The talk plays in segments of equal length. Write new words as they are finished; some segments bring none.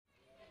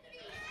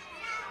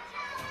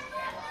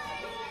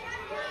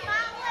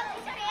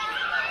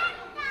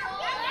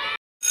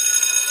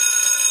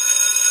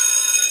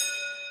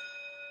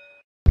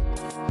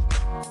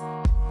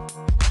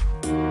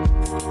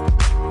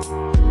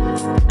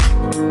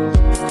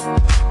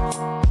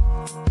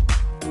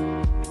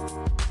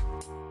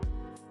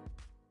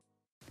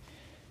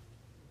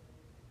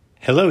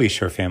Hello,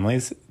 eShore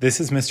families.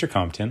 This is Mr.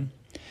 Compton.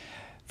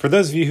 For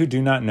those of you who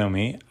do not know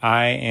me,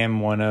 I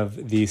am one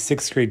of the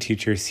sixth grade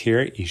teachers here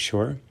at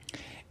eShore.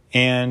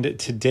 And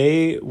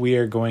today we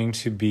are going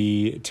to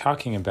be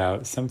talking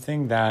about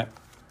something that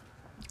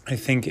I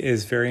think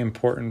is very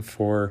important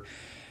for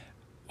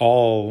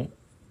all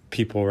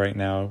people right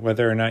now,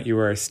 whether or not you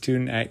are a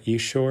student at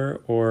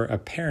eShore or a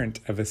parent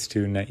of a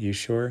student at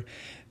eShore.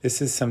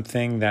 This is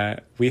something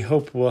that we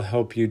hope will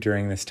help you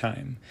during this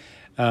time.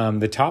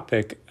 The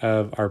topic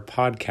of our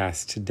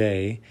podcast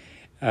today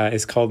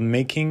is called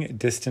Making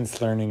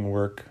Distance Learning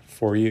Work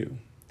for You.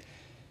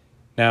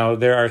 Now,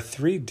 there are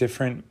three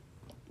different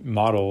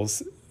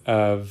models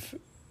of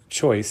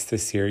choice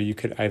this year. You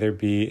could either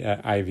be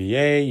at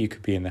IVA, you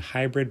could be in the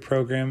hybrid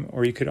program,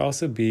 or you could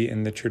also be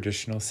in the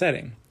traditional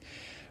setting.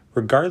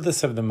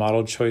 Regardless of the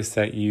model choice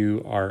that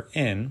you are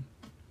in,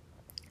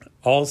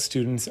 all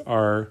students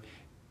are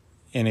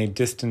in a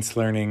distance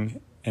learning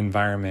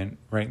environment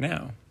right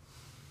now.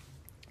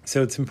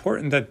 So it's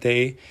important that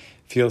they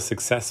feel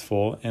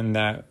successful and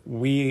that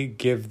we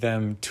give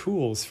them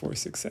tools for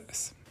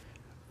success.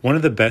 One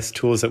of the best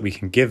tools that we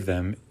can give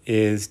them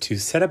is to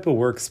set up a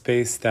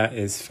workspace that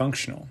is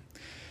functional.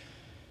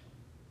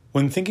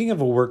 When thinking of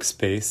a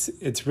workspace,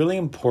 it's really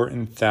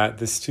important that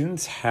the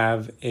students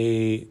have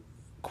a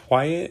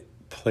quiet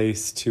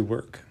place to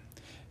work.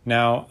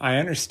 Now, I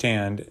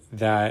understand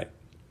that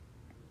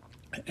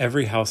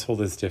every household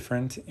is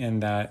different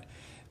and that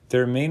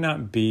there may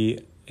not be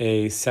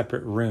a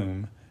separate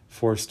room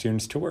for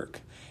students to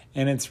work.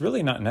 And it's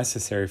really not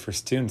necessary for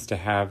students to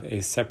have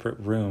a separate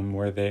room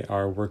where they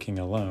are working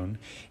alone.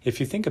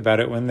 If you think about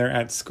it, when they're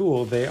at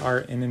school, they are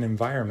in an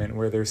environment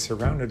where they're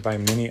surrounded by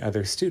many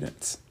other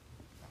students.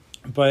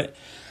 But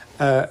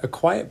a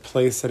quiet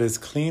place that is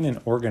clean and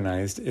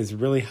organized is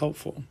really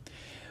helpful.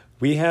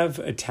 We have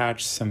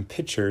attached some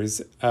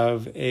pictures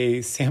of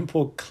a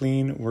sample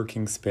clean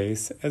working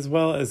space, as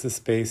well as a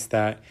space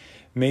that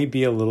may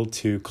be a little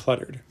too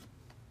cluttered.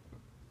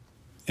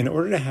 In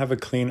order to have a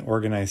clean,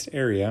 organized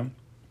area,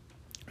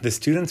 the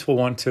students will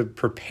want to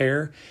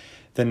prepare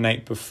the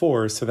night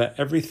before so that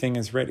everything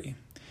is ready.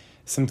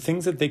 Some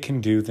things that they can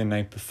do the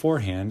night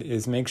beforehand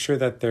is make sure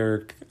that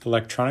their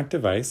electronic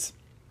device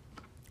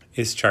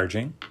is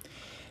charging.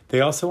 They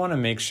also want to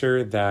make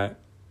sure that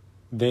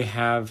they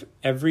have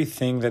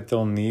everything that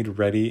they'll need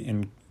ready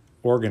and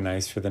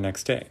organized for the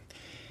next day.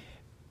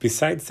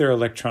 Besides their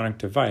electronic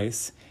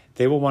device,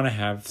 they will want to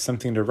have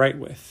something to write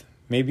with.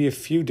 Maybe a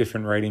few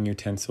different writing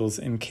utensils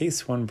in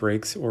case one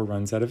breaks or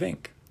runs out of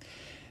ink.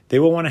 They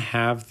will want to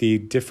have the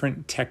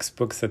different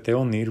textbooks that they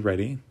will need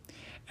ready,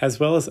 as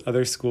well as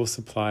other school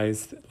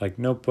supplies like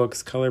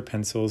notebooks, color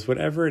pencils,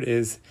 whatever it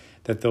is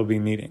that they'll be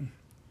needing.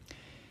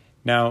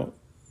 Now,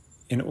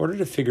 in order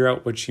to figure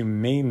out what you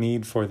may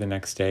need for the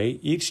next day,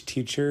 each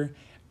teacher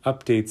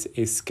updates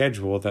a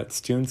schedule that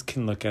students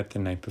can look at the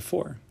night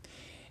before.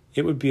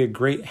 It would be a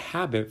great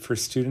habit for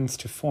students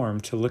to form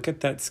to look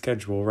at that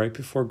schedule right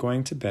before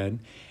going to bed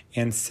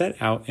and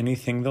set out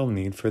anything they'll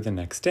need for the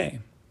next day.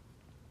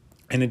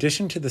 In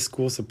addition to the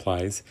school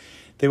supplies,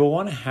 they will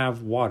want to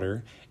have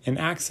water and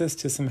access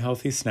to some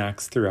healthy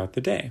snacks throughout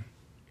the day.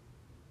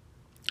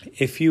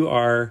 If you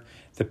are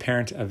the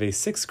parent of a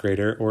sixth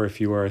grader, or if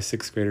you are a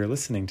sixth grader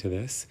listening to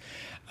this,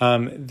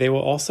 they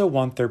will also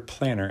want their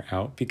planner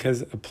out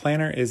because a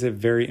planner is a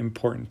very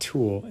important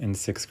tool in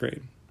sixth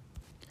grade.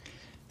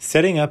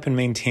 Setting up and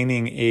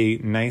maintaining a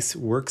nice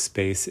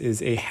workspace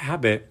is a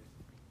habit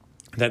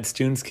that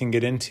students can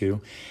get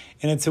into,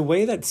 and it's a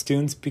way that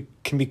students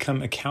can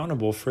become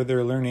accountable for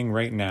their learning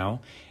right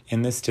now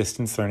in this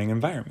distance learning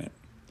environment.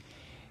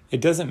 It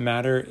doesn't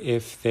matter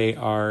if they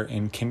are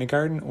in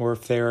kindergarten or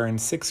if they are in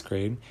sixth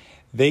grade,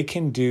 they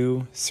can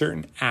do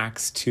certain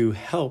acts to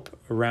help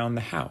around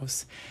the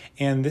house,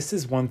 and this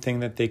is one thing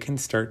that they can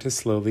start to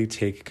slowly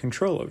take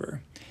control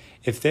over.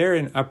 If they're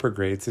in upper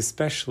grades,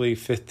 especially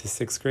 5th to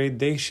 6th grade,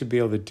 they should be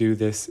able to do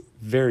this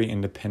very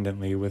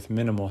independently with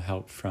minimal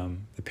help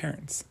from the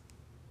parents.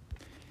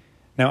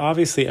 Now,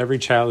 obviously, every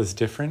child is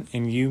different,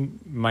 and you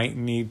might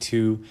need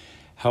to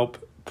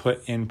help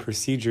put in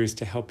procedures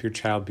to help your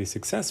child be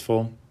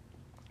successful,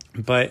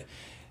 but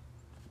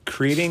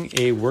creating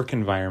a work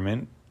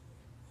environment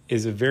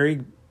is a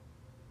very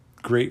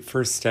great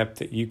first step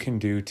that you can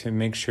do to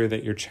make sure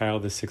that your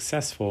child is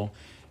successful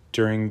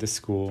during the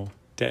school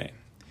day.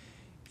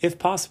 If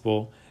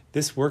possible,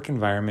 this work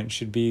environment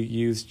should be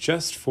used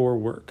just for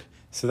work.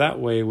 So that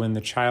way, when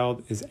the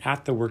child is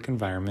at the work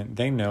environment,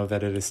 they know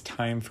that it is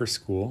time for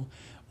school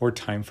or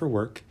time for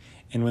work.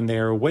 And when they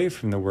are away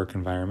from the work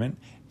environment,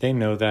 they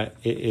know that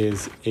it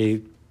is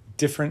a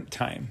different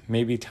time,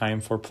 maybe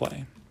time for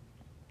play.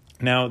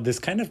 Now, this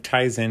kind of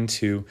ties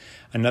into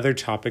another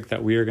topic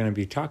that we are going to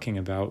be talking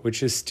about,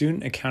 which is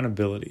student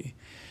accountability.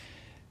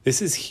 This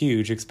is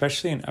huge,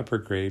 especially in upper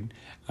grade.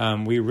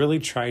 We really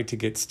try to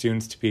get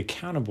students to be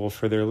accountable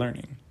for their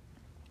learning.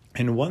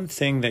 And one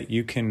thing that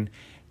you can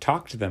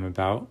talk to them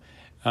about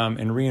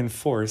and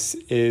reinforce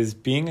is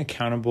being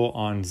accountable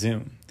on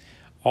Zoom.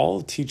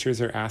 All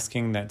teachers are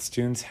asking that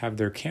students have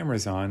their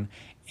cameras on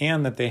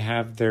and that they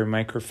have their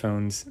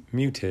microphones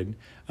muted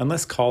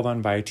unless called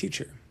on by a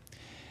teacher.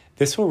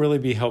 This will really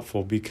be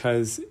helpful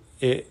because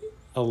it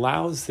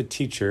allows the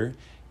teacher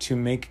to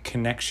make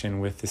connection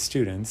with the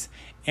students,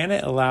 and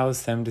it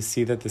allows them to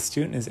see that the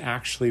student is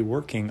actually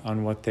working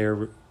on what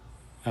they're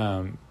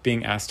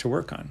being asked to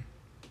work on.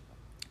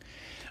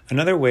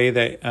 Another way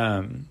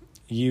that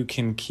you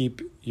can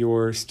keep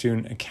your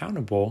student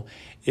accountable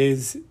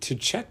is to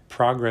check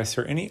progress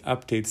or any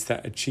updates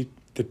that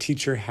the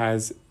teacher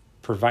has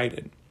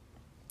provided.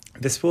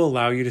 This will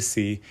allow you to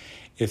see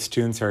if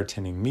students are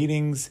attending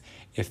meetings,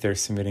 if they're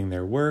submitting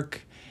their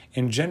work,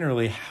 and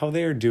generally how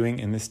they are doing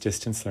in this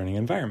distance learning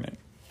environment.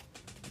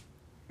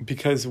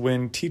 Because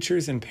when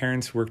teachers and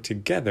parents work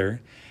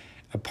together,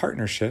 a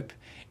partnership,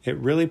 it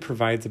really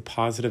provides a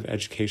positive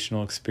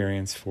educational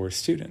experience for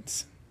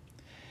students.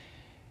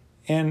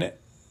 And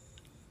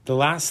the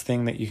last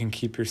thing that you can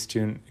keep your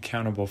student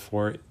accountable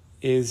for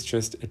is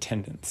just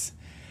attendance.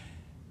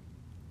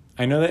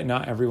 I know that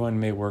not everyone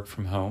may work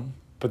from home,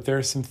 but there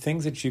are some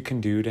things that you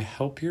can do to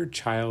help your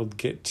child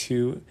get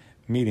to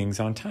meetings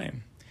on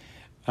time.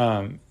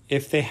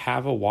 If they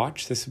have a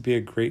watch, this would be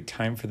a great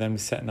time for them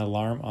to set an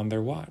alarm on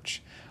their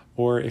watch.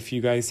 Or if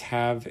you guys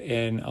have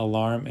an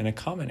alarm in a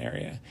common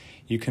area,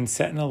 you can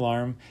set an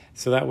alarm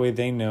so that way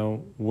they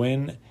know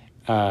when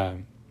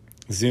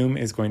Zoom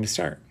is going to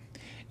start.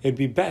 It'd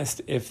be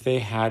best if they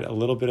had a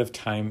little bit of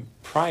time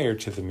prior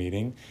to the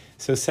meeting.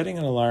 So setting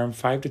an alarm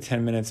 5 to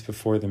 10 minutes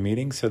before the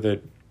meeting so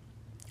that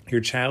your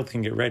child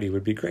can get ready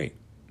would be great.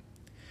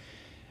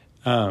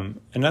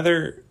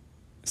 Another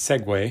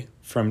segue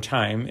from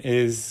time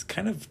is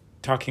kind of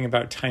talking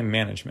about time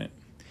management.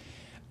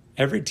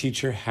 Every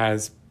teacher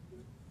has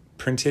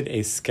printed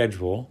a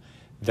schedule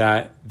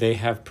that they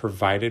have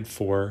provided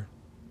for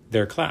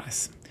their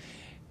class.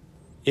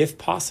 If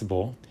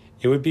possible,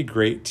 it would be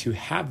great to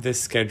have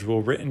this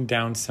schedule written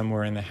down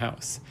somewhere in the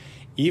house,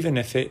 even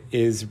if it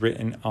is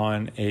written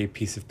on a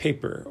piece of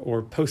paper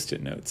or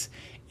Post-it notes.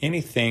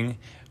 Anything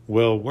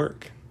will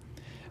work.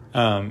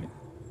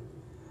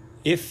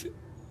 If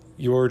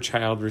your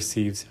child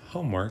receives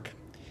homework,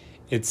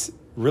 it's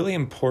really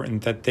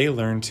important that they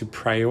learn to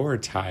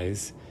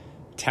prioritize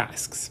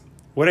tasks.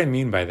 What I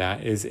mean by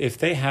that is if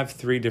they have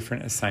 3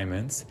 different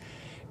assignments,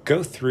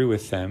 go through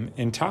with them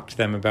and talk to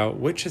them about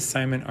which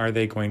assignment are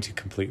they going to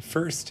complete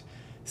first,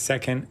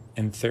 second,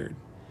 and third.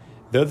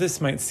 Though this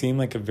might seem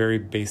like a very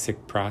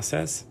basic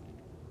process,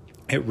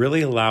 it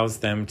really allows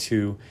them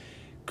to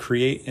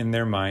create in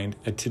their mind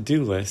a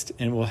to-do list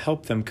and will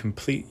help them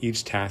complete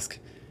each task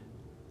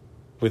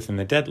within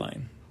the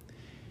deadline.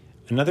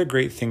 Another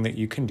great thing that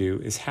you can do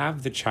is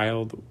have the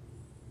child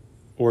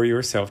or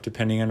yourself,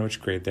 depending on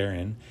which grade they're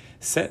in,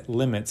 set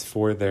limits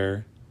for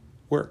their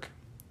work.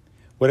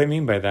 What I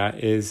mean by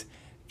that is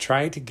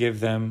try to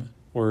give them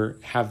or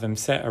have them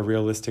set a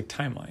realistic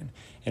timeline.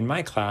 In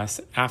my class,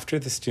 after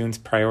the students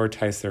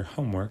prioritize their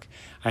homework,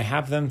 I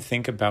have them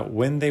think about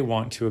when they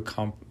want to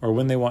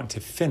when they want to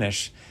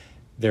finish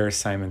their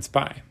assignments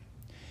by.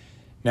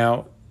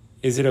 Now,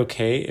 is it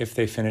okay if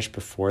they finish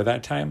before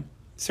that time?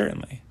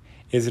 Certainly.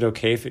 Is it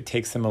okay if it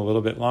takes them a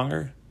little bit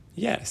longer?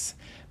 Yes.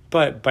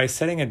 But by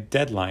setting a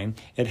deadline,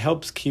 it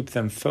helps keep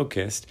them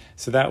focused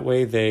so that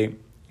way they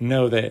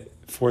know that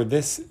for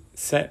this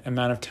set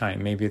amount of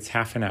time, maybe it's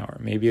half an hour,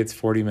 maybe it's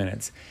 40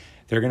 minutes,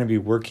 they're going to be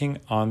working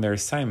on their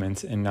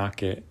assignments and not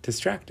get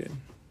distracted.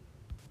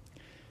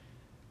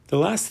 The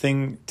last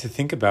thing to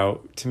think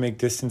about to make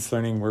distance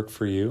learning work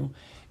for you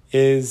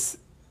is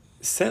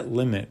set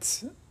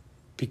limits,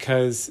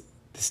 because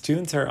the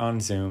students are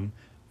on Zoom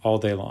all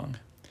day long.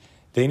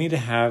 They need to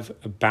have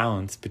a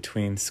balance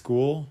between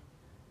school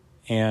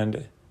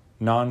and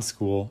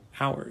non-school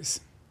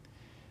hours.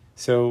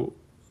 So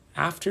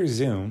after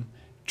Zoom,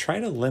 try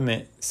to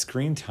limit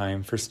screen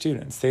time for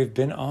students. They've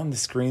been on the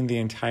screen the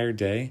entire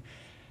day.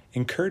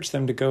 Encourage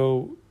them to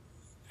go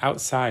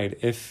outside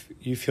if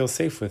you feel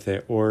safe with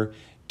it, or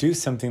do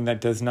something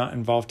that does not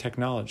involve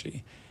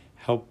technology.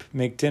 Help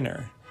make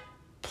dinner,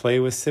 play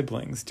with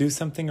siblings, do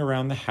something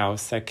around the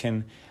house that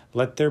can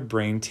let their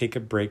brain take a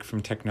break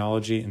from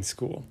technology and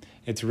school.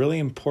 It's really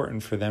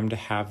important for them to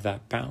have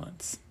that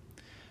balance.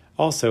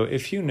 Also,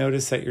 if you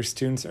notice that your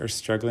students are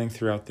struggling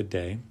throughout the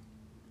day,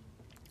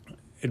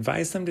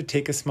 advise them to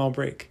take a small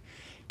break,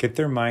 get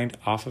their mind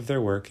off of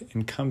their work,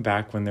 and come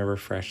back when they're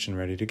refreshed and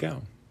ready to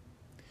go.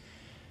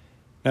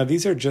 Now,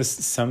 these are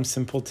just some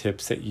simple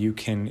tips that you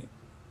can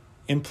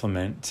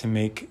implement to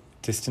make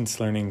distance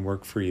learning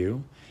work for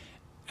you.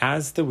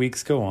 As the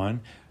weeks go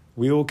on,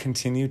 we will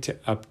continue to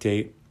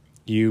update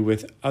you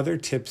with other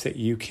tips that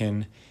you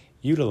can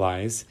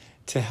utilize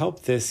to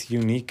help this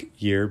unique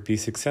year be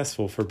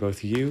successful for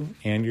both you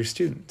and your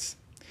students.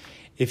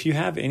 If you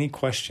have any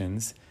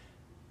questions,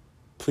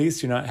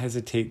 please do not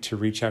hesitate to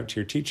reach out to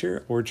your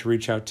teacher or to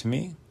reach out to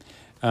me.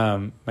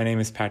 My name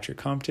is Patrick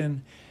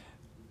Compton,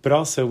 but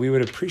also we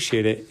would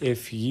appreciate it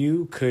if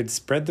you could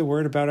spread the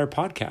word about our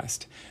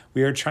podcast.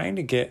 We are trying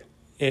to get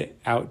it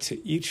out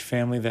to each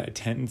family that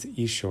attends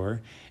East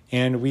Shore,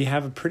 and we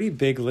have a pretty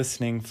big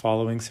listening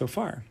following so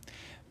far.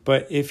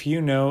 But if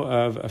you know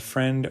of a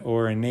friend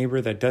or a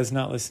neighbor that does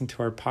not listen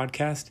to our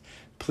podcast,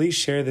 please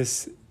share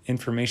this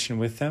information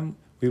with them.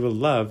 We would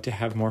love to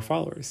have more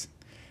followers.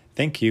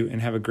 Thank you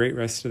and have a great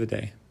rest of the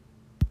day.